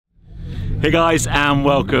Hey guys, and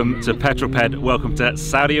welcome to Petrol Ped, welcome to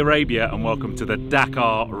Saudi Arabia, and welcome to the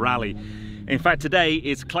Dakar Rally. In fact, today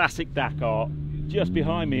is Classic Dakar. Just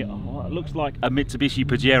behind me, oh, it looks like a Mitsubishi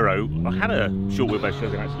Pajero. I had a short wheelbase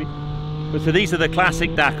show actually. But so these are the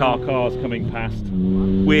Classic Dakar cars coming past.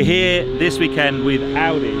 We're here this weekend with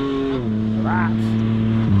Audi. That's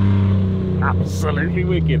absolutely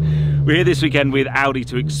wicked. We're here this weekend with Audi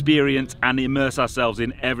to experience and immerse ourselves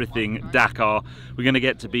in everything Dakar. We're going to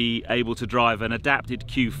get to be able to drive an adapted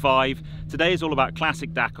Q5. Today is all about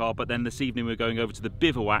Classic Dakar, but then this evening we're going over to the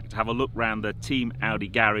bivouac to have a look around the Team Audi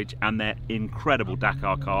garage and their incredible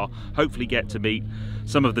Dakar car. Hopefully get to meet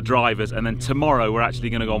some of the drivers, and then tomorrow we're actually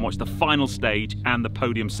going to go and watch the final stage and the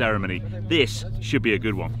podium ceremony. This should be a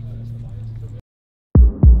good one.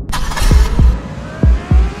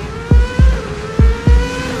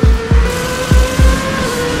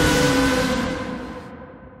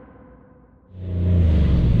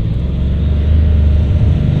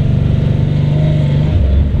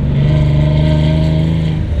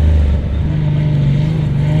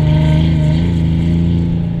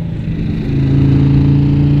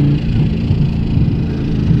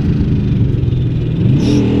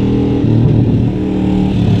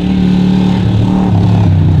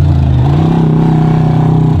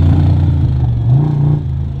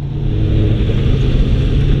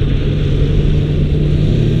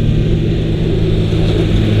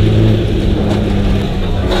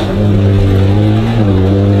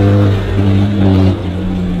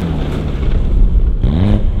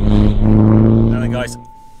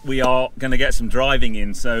 We are going to get some driving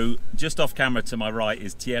in, so just off camera to my right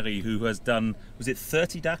is Thierry, who has done, was it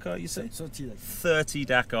 30 Dakar you say? 30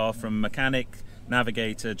 Dakar from mechanic,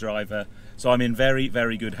 navigator, driver, so I'm in very,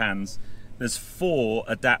 very good hands. There's 4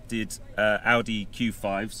 adapted Audi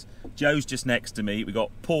Q5s. Joe's just next to me. We've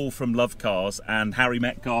got Paul from Love Cars and Harry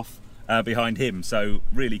Metcalf behind him, so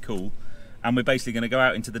really cool. And we're basically going to go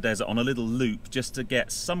out into the desert on a little loop just to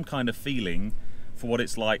get some kind of feeling for what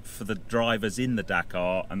it's like for the drivers in the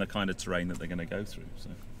Dakar and the kind of terrain that they're going to go through.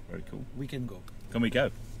 So, very cool. We can go. Can we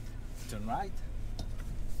go? Turn right.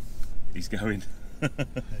 He's going. Turn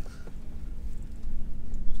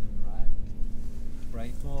right.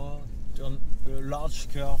 Right more. Turn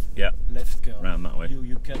large curve. Yeah. Left curve. Round that way.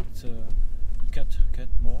 You cut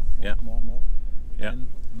more. Yeah. More. Yeah. And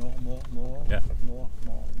more. Yeah. More.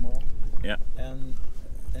 Yeah. And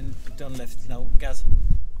turn left. Now gas.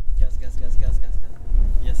 Gas.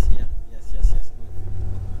 Yes. Good.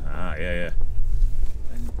 Ah, yeah.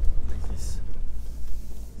 And like this.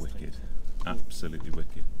 Wicked. Absolutely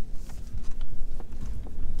wicked.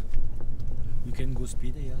 You can go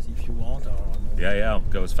speed, yes, if you want. Or no. Yeah, I'll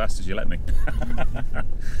go as fast as you let me.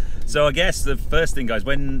 So I guess the first thing, guys,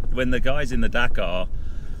 when the guys in the Dakar,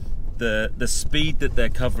 the speed that they're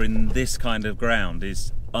covering this kind of ground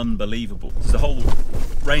is unbelievable. There's a whole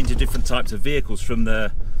range of different types of vehicles, from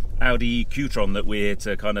the Audi Q5 that we're here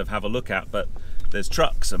to kind of have a look at, but there's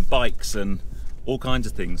trucks and bikes and all kinds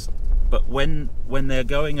of things. But when they're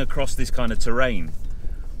going across this kind of terrain,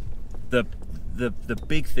 the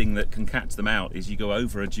big thing that can catch them out is you go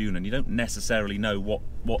over a dune and you don't necessarily know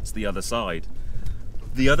what's the other side.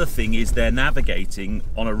 The other thing is they're navigating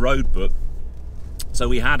on a road book. So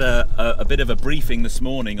we had a bit of a briefing this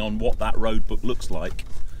morning on what that road book looks like.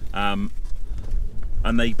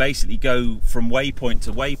 And they basically go from waypoint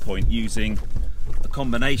to waypoint using a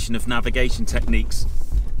combination of navigation techniques.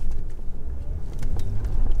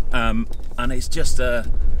 And it's just an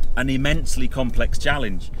immensely complex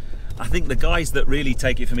challenge. I think the guys that really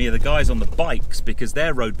take it for me are the guys on the bikes, because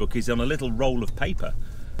their road book is on a little roll of paper.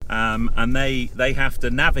 And they have to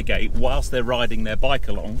navigate whilst they're riding their bike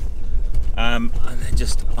along. And they're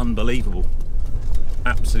just unbelievable.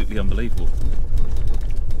 Absolutely unbelievable.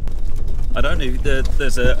 I don't know,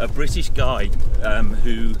 there's a British guy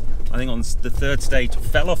who, I think on the 3rd stage,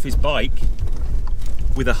 fell off his bike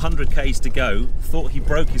with 100 k's to go, thought he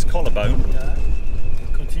broke his collarbone,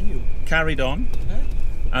 Continue. Carried on,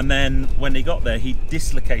 and then when he got there he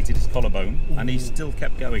dislocated his collarbone, and he still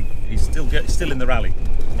kept going. He's still in the rally.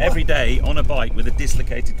 Every day on a bike with a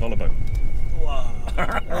dislocated collarbone. Wow,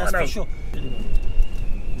 that's for sure.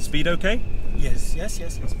 Speed okay? Yes,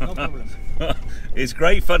 no problem. It's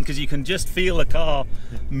great fun because you can just feel the car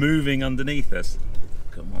moving underneath us.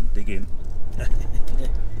 Come on, dig in.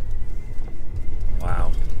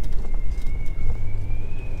 Wow.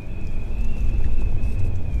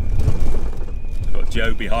 I've got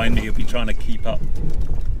Joe behind me, he'll be trying to keep up.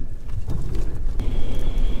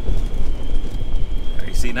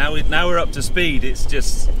 You see, now we're up to speed. It's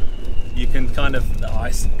just, you can kind of,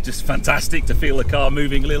 it's just fantastic to feel the car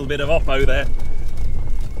moving. A little bit of oppo there.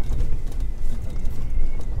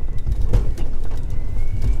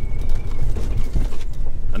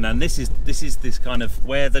 and this is this kind of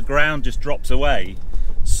where the ground just drops away.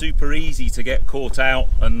 Super easy to get caught out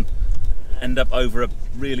and end up over a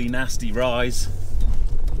really nasty rise.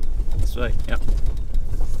 This way, yeah.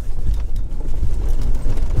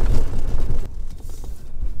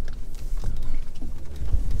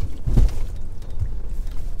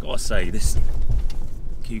 Gotta say, this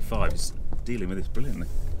Q5 is dealing with this brilliantly.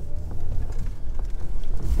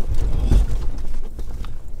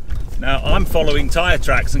 Now I'm following tyre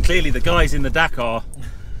tracks, and clearly the guys in the Dakar,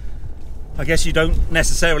 I guess you don't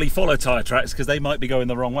necessarily follow tyre tracks because they might be going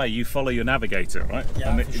the wrong way. You follow your navigator, right?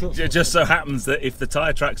 Yeah, and for sure. It just so happens that if the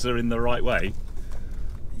tyre tracks are in the right way,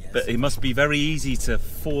 Yes. but it must be very easy to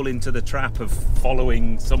fall into the trap of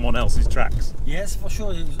following someone else's tracks. Yes, for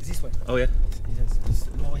sure, it's this way. Oh yeah? Yes, it's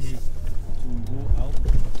more easy to go out,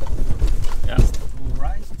 Yeah. go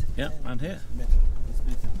right. Yeah, and here. Better. It's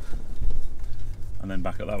better. And then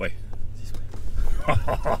back up that way. This way.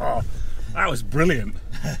 That was brilliant.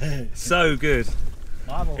 So good.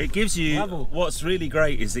 Bravo. It gives you, Bravo. what's really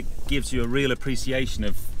great is it gives you a real appreciation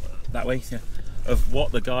of, that way, yeah, of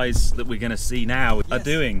what the guys that we're going to see now are Yes.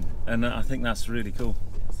 doing. And I think that's really cool.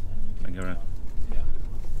 Yes, And go around. Yeah.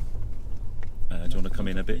 Do you want to come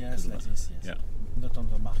in a bit? Yes, like this, yes. Yeah. Not on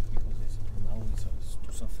the mark because now it's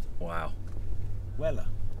too soft. Wow. Well,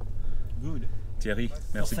 good. Thierry,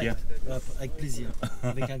 merci bien. Perfect. Avec plaisir.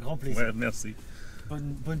 Avec un grand plaisir. Ouais, merci.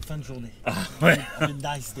 Bonne fin de journée. ouais. Have a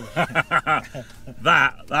nice day.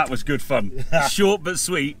 That was good fun. Short but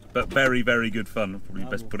sweet, but very, very good fun. Probably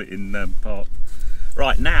best put it in part.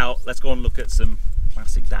 Right, now let's go and look at some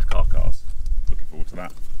classic Dakar cars. Looking forward to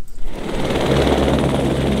that.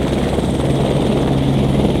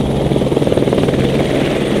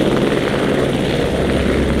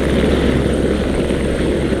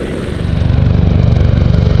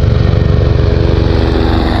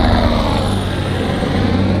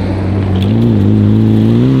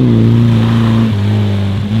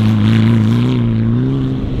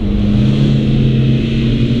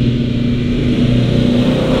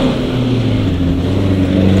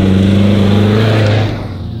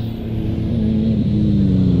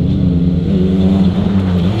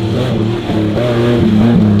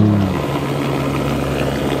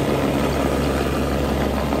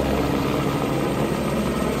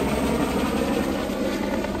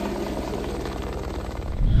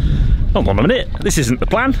 Hold on a minute, this isn't the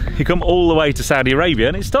plan. You come all the way to Saudi Arabia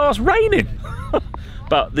and it starts raining.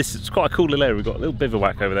 But this is quite a cool little area. We've got a little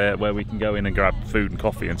bivouac over there where we can go in and grab food and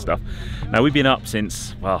coffee and stuff. Now we've been up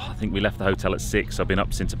since, well, I think we left the hotel at 6. I've been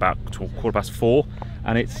up since about 4:15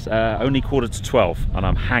 and it's only 11:45 and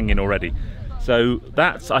I'm hanging already. So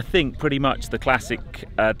that's, I think, pretty much the classic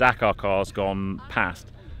Dakar cars gone past.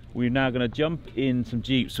 We're now going to jump in some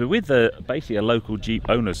Jeeps. We're with basically a local Jeep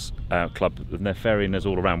owners club, and they're ferrying us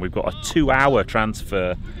all around. We've got a 2-hour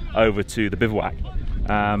transfer over to the bivouac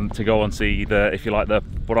to go and see the, if you like, the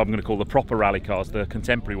what I'm going to call the proper rally cars, the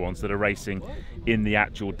contemporary ones that are racing in the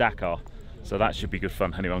actual Dakar. So that should be good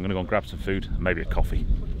fun. Anyway, I'm going to go and grab some food and maybe a coffee.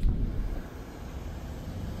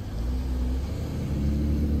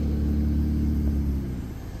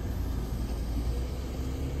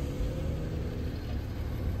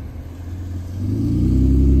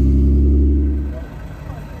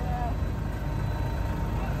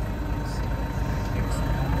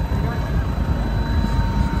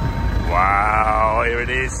 Wow, here it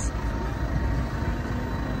is.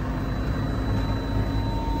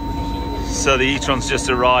 So the e-tron's just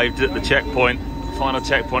arrived at the checkpoint, final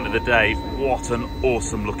checkpoint of the day. What an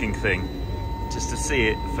awesome looking thing. Just to see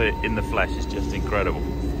it in the flesh is just incredible.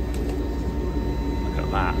 Look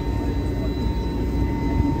at that.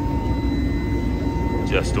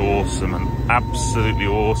 Just awesome, an absolutely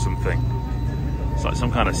awesome thing. It's like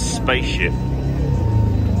some kind of spaceship.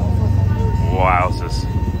 Wowzers.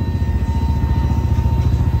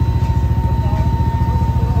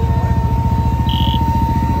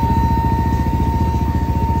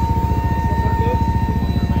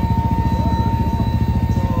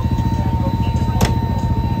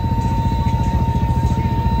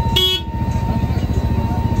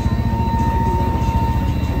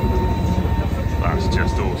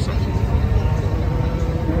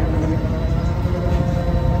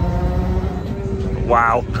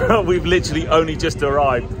 Wow, we've literally only just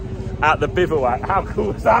arrived at the bivouac. How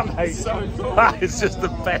cool is that, mate? So cool. That is just the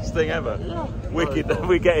best thing ever. Yeah. Wicked.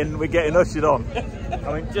 We're getting ushered on.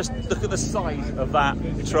 I mean, just look at the size of that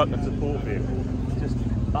truck and support vehicle. Just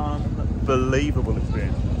unbelievable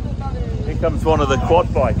experience. Here comes one of the quad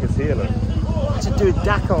bikers here, look. Imagine doing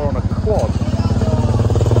Dakar on a quad.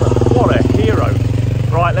 What a hero.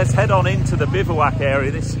 Right, let's head on into the bivouac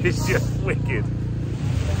area. This is just wicked.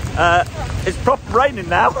 It's proper raining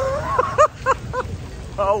now.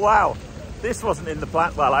 Oh wow, this wasn't in the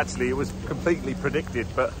plan. Well, actually it was completely predicted,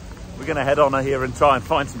 but we're going to head on here and try and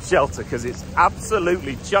find some shelter because it's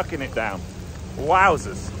absolutely chucking it down.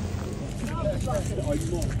 Wowzers.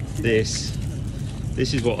 This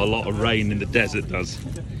is what a lot of rain in the desert does.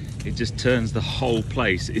 It just turns the whole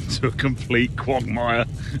place into a complete quagmire.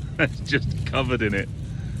 It's just covered in it.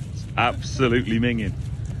 It's absolutely minging.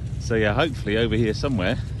 So yeah, hopefully over here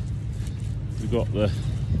somewhere we've got the,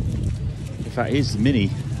 if that is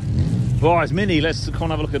Mini. Oh, it's Mini. Let's come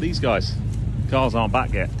and have a look at these guys. Cars aren't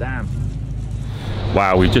back yet. Damn.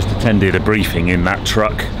 Wow, we've just attended a briefing in that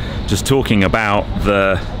truck just talking about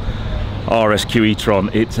the RS Q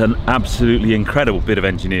e-tron. It's an absolutely incredible bit of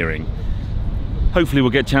engineering. Hopefully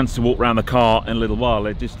we'll get a chance to walk around the car in a little while.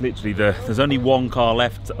 It just literally, there's only one car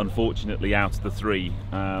left, unfortunately, out of the three,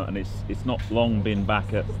 and it's not long been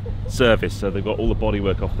back at service, so they've got all the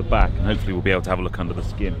bodywork off the back, and hopefully we'll be able to have a look under the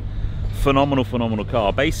skin. Phenomenal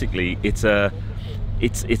car. Basically, it's the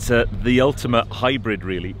ultimate hybrid,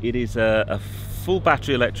 really. It is a full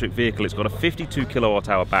battery electric vehicle. It's got a 52 kilowatt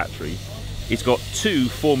hour battery. It's got two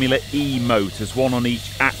Formula E motors, one on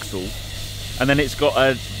each axle. And then it's got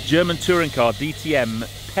a German touring car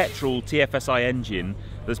DTM petrol TFSI engine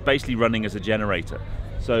that's basically running as a generator.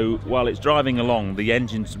 So while it's driving along, the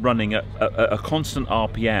engine's running at a constant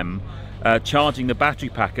RPM, charging the battery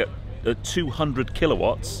pack at 200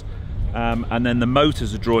 kilowatts, and then the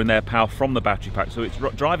motors are drawing their power from the battery pack. So it's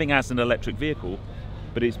driving as an electric vehicle,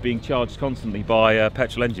 but it's being charged constantly by a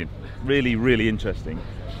petrol engine. Really, really interesting.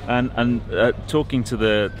 And talking to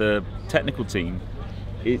the technical team,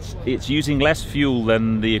 it's using less fuel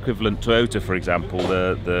than the equivalent Toyota, for example,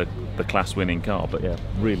 the class-winning car. But yeah,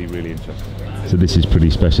 really, really interesting. So this is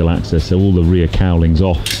pretty special access. So all the rear cowling's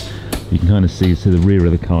off. You can kind of see to the rear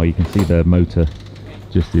of the car. You can see the motor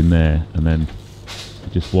just in there, and then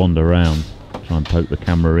you just wander around, try and poke the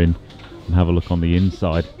camera in, and have a look on the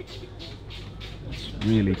inside. It's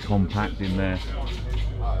really compact in there.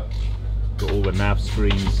 Got all the nav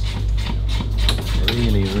screens.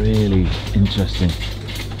 Really, really interesting.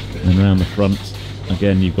 And around the front,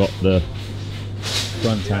 again, you've got the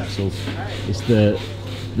front axles. It's the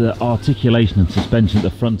articulation and suspension at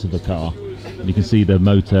the front of the car. And you can see the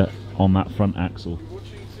motor on that front axle.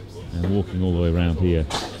 And walking all the way around here,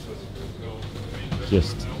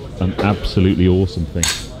 just an absolutely awesome thing.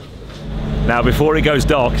 Now, before it goes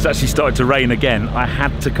dark, it's actually started to rain again. I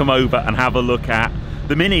had to come over and have a look at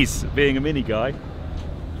the Minis. Being a Mini guy,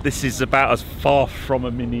 this is about as far from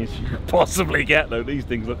a Mini as you could possibly get, though. These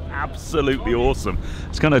things look absolutely awesome.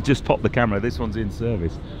 It's kind of just pop the camera. This one's in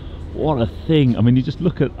service. What a thing. I mean, you just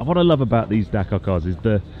look at what I love about these Dakar cars is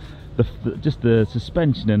just the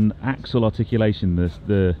suspension and axle articulation,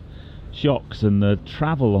 the shocks and the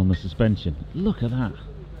travel on the suspension. Look at that.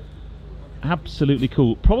 Absolutely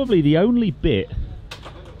cool. Probably the only bit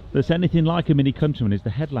that's anything like a Mini Countryman is the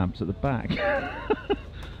headlamps at the back.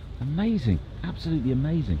 Amazing, absolutely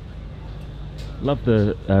amazing. Love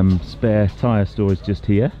the spare tyre storage just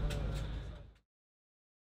here.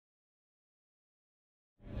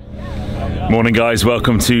 Morning guys,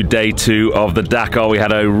 welcome to day 2 of the Dakar. We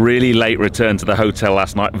had a really late return to the hotel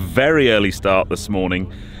last night, very early start this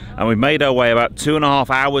morning, and we made our way about 2.5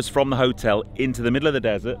 hours from the hotel into the middle of the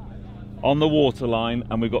desert on the waterline,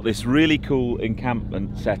 and we've got this really cool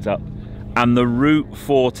encampment set up. And the route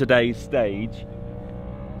for today's stage,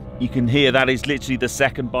 you can hear that is literally the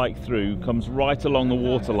second bike through, comes right along the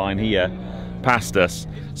waterline here past us.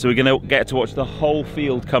 So we're going to get to watch the whole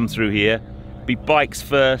field come through here. Be bikes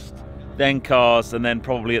first, then cars, and then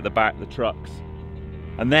probably at the back the trucks.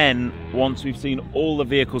 And then once we've seen all the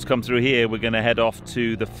vehicles come through here, we're going to head off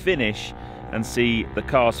to the finish and see the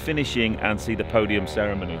cars finishing and see the podium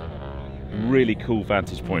ceremony. Really cool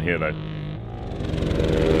vantage point here though.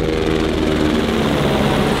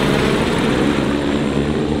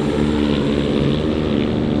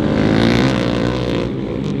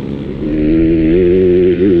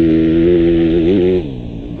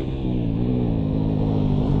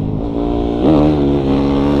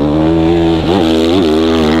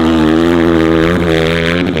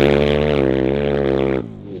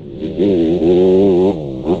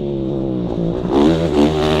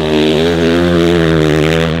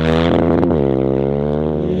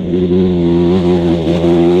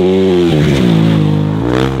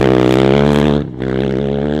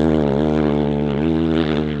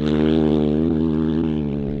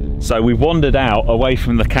 So we wandered out away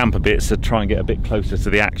from the camp a bit to try and get a bit closer to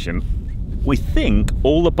the action. We think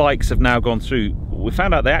all the bikes have now gone through. We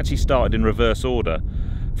found out they actually started in reverse order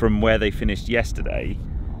from where they finished yesterday.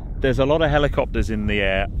 There's a lot of helicopters in the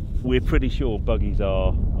air we're pretty sure buggies are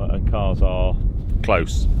and cars are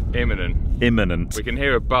close. Imminent. We can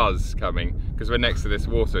hear a buzz coming because we're next to this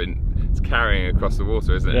water and it's carrying across the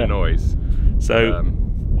water, isn't it? Yeah. A noise. So,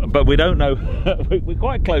 but we don't know. We're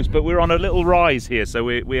quite close, but we're on a little rise here, so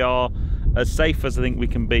we are as safe as I think we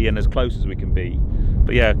can be and as close as we can be.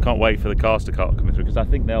 But yeah, can't wait for the cars to start coming through because I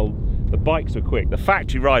think the bikes are quick. The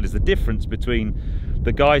factory riders, the difference between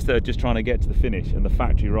the guys that are just trying to get to the finish and the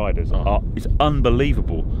factory riders it's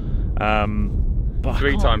unbelievable. But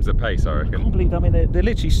 3 times the pace, I reckon. I can't believe. I mean, they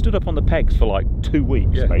literally stood up on the pegs for like 2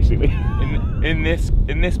 weeks, basically. In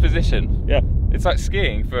this position. Yeah. It's like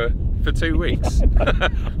skiing for 2 weeks. I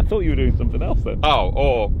thought you were doing something else then. Oh,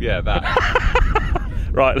 or yeah, that.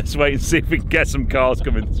 Right, let's wait and see if we can get some cars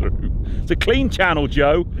coming through. It's a clean channel,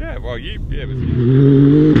 Joe. Yeah, well, Yeah.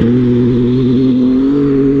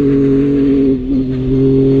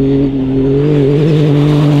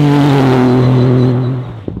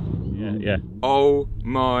 Oh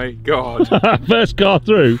my god. First car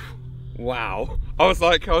through. Wow. I was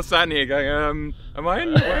standing here going, am I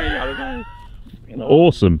in the way? I don't know.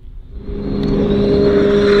 Awesome.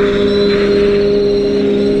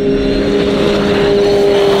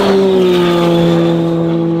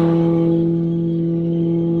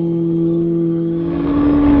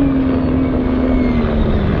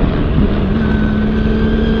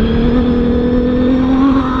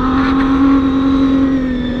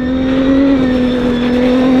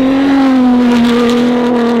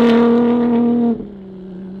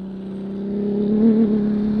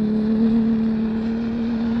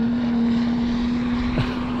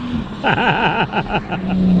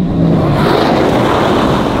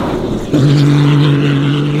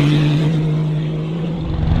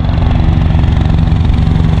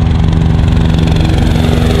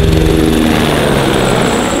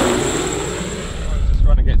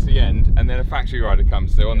 Factory rider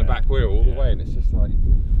comes through on the back wheel all the way, and it's just like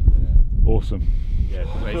awesome. Yeah,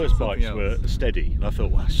 the first bikes were steady, and I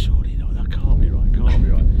thought, well, surely no, that can't be right,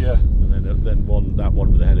 Yeah. And then that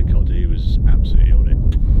one with the helicopter, he was absolutely on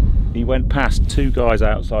it. He went past 2 guys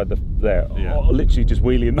outside there, literally just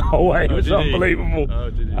wheeling the whole way. It was unbelievable. Oh,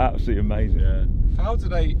 did he? Absolutely amazing. Yeah. How do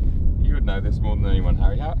they? You would know this more than anyone,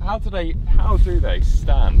 Harry. How do they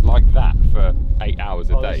stand like that for 8 hours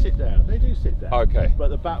a day? They sit down. They do sit down. Okay. But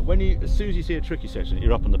the back, as soon as you see a tricky section,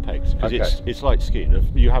 you're up on the pegs because it's like skiing. If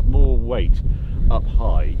you have more weight up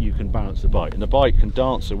high, you can balance the bike, and the bike can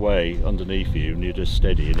dance away underneath you, and you're just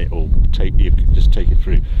steady, and it will take you just take it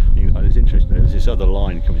through. And it's interesting. There's this other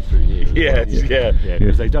line coming through here. Yeah.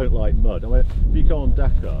 Because they don't like mud. I mean, if you go on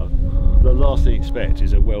Dakar, the last thing you expect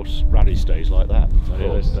is a Welsh rally stage like that. They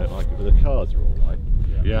don't like it, but the cars are all right.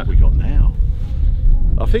 Yeah. What have we got now?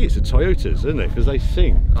 I think it's the Toyotas, isn't it? Because they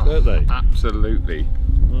sing, don't they? Absolutely.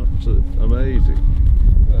 Absolutely amazing.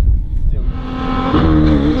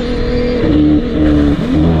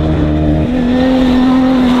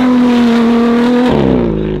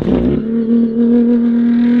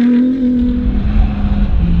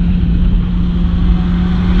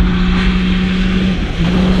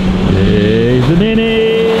 Here's the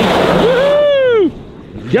Mini! Woo!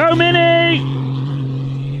 Go Mini!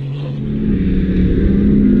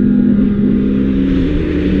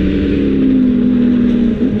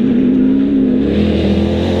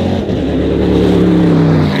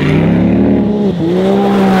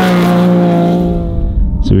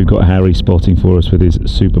 So we've got Harry spotting for us with his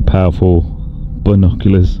super powerful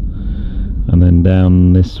binoculars, and then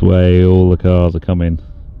down this way all the cars are coming.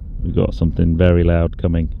 We've got something very loud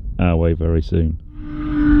coming our way very soon.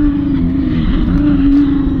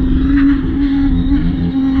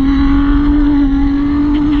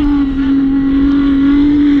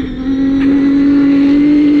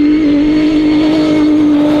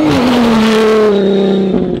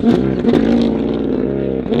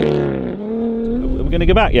 Are we going to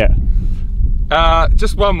go back yet?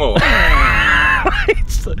 Just one more.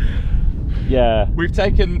 Yeah. We've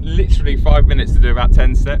taken literally 5 minutes to do about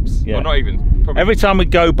 10 steps. Yeah. Well, not even. Probably. Every time we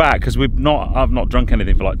go back, because I've not drunk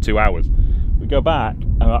anything for like 2 hours, we go back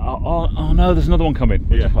and we're like, oh no, there's another one coming.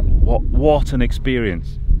 We're just like, what an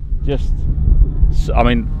experience. Just, I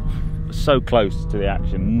mean, so close to the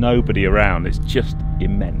action, nobody around, it's just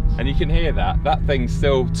immense. And you can hear that. That thing's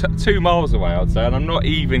still 2 miles away, I'd say, and I'm not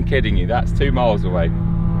even kidding you, that's 2 miles away.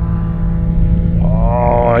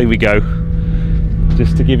 Oh, here we go.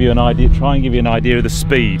 Just to give you an idea, try and give you an idea of the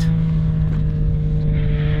speed.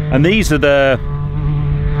 And these are they're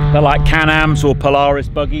like Can-Ams or Polaris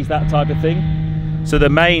buggies, that type of thing. So the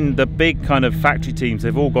big kind of factory teams,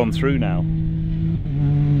 they've all gone through now.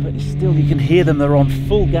 But still, you can hear them, they're on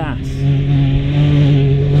full gas.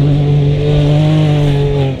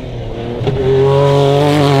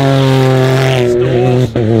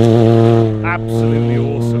 Awesome. Absolutely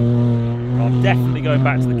awesome. I'm definitely going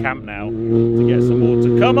back to the camp now to get some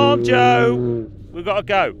water. Come on, Joe. We've got to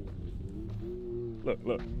go. Look,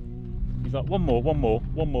 look. He's like, one more.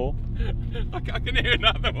 I can hear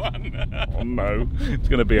another one. Oh no, it's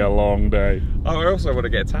going to be a long day. Oh, I also want to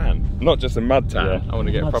get a tan. Not just a mud tan. Yeah. I want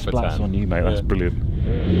to get a proper splats tan. on you, mate. That's Yeah. brilliant.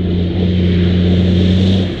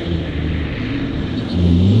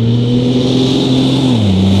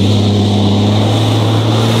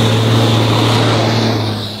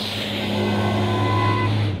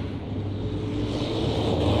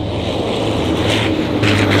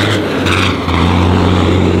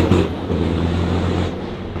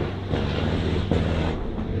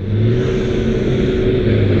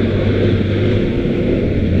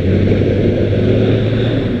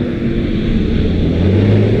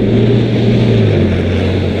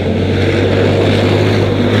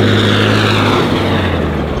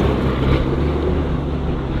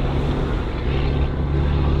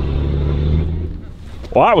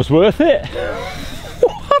 Well, that was worth it.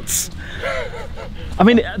 What? I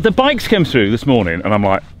mean, the bikes came through this morning and I'm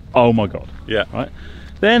like, oh my God. Yeah. Right.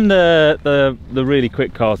 Then the really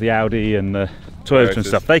quick cars, the Audi and the Toyota and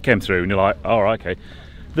stuff, they came through and you're like, all right, okay.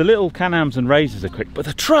 The little Can-Ams and Razors are quick, but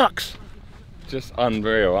the trucks, just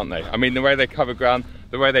unreal, aren't they? I mean, the way they cover ground,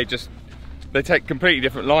 the way they take completely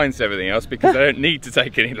different lines to everything else because they don't need to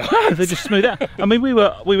take any lines. they just smooth out. I mean, we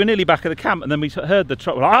were nearly back at the camp and then we heard the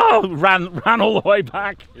truck, oh, ran all the way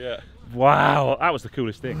back. Yeah. Wow, that was the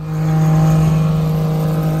coolest thing.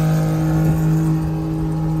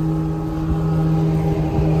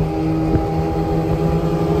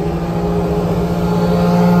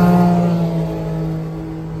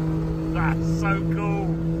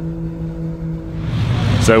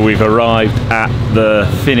 So we've arrived at the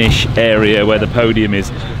finish area where the podium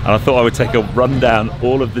is, and I thought I would take a rundown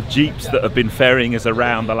all of the Jeeps that have been ferrying us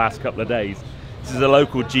around the last couple of days. This is a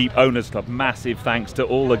local Jeep owners club. Massive thanks to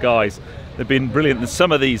all the guys. They've been brilliant, and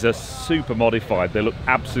some of these are super modified. They look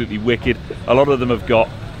absolutely wicked. A lot of them have got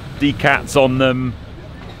decats on them.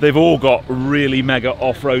 They've all got really mega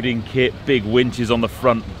off-roading kit, big winches on the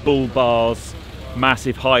front, bull bars,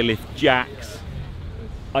 massive high lift jacks.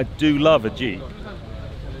 I do love a Jeep,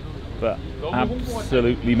 but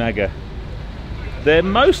absolutely mega.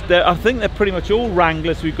 I think they're pretty much all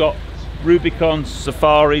Wranglers. We've got Rubicons,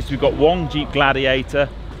 Safaris, we've got one Jeep Gladiator.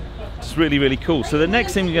 It's really, really cool. So the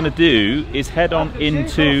next thing we're going to do is head on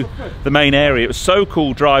into the main area. It was so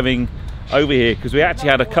cool driving over here because we actually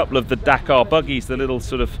had a couple of the Dakar buggies, the little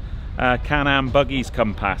sort of Can-Am buggies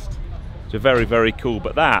come past. So very, very cool.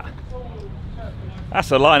 But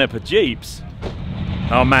that's a lineup of Jeeps.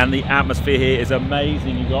 Oh man, the atmosphere here is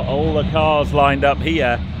amazing. You've got all the cars lined up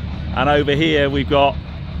here, and over here we've got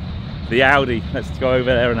the Audi. Let's go over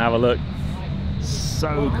there and have a look.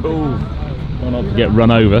 So cool. Try not to get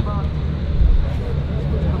run over.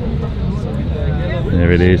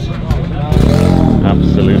 There it is.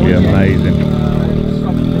 Absolutely amazing.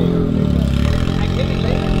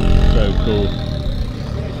 So cool.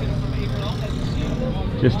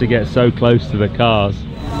 Just to get so close to the cars.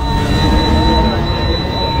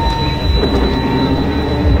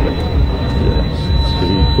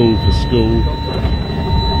 Too cool for school.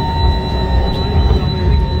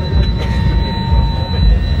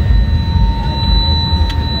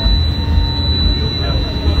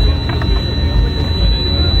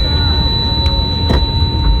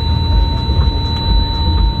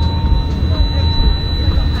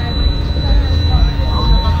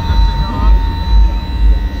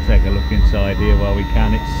 Take a look inside here while we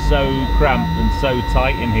can. It's so cramped and so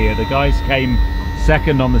tight in here. The guys came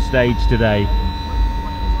second on the stage today,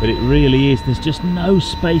 but it really is, there's just no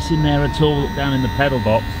space in there at all down in the pedal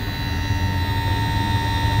box.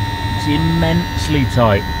 It's immensely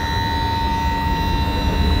tight.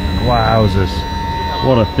 Wowzers,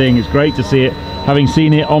 what a thing. It's great to see it, having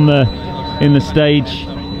seen it in the stage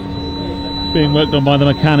being worked on by the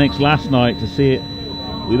mechanics last night, to see it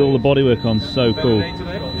with all the bodywork on. So cool.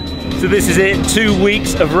 So this is it, 2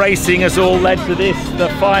 weeks of racing has all led to this, the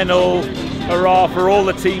final hurrah for all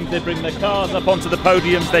the teams. They bring their cars up onto the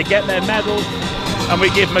podiums, they get their medals, and we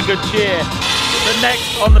give them a good cheer. The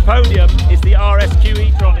next on the podium is the RS Q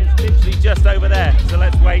e-tron. It's literally just over there, so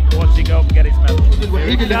let's wait and watch it go up and get its medal.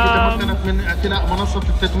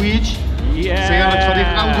 Yeah. سيارة فريق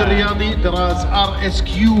أودي الرياضي طراز RS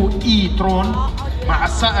Q e-tron مع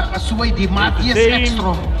السائق السويدي ماتياس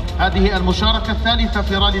إكستروم. هذه المشاركة الثالثة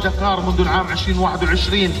في رالي دكار منذ العام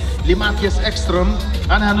 2021 لماتياس إكستروم.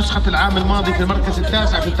 أنهى نسخة العام الماضي في المركز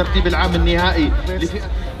التاسع في الترتيب العام النهائي.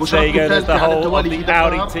 There you go, there's the whole of the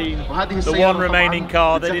Audi team, the one remaining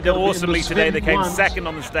car. They did it awesomely today. They came second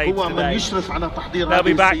on the stage today. They'll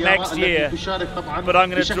be back next year, but I'm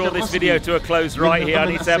going to draw this video to a close right here. I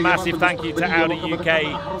need to say a massive thank you to Audi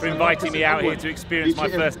UK for inviting me out here to experience my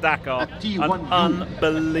first Dakar. An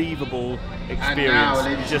unbelievable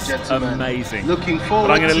experience, just amazing. Looking forward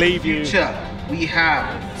but I'm going to leave you we have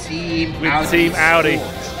with Team Audi.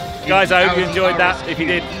 Guys, I hope you enjoyed that. If you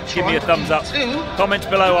did, give me a thumbs up. Comments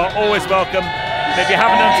below are always welcome. And if you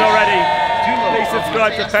haven't done so already, please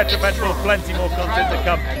subscribe to Petrol Ped for plenty more content to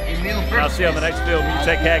come. And I'll see you on the next film. You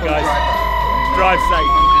take care, guys. Drive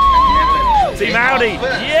safe. Team Audi,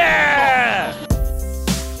 yeah!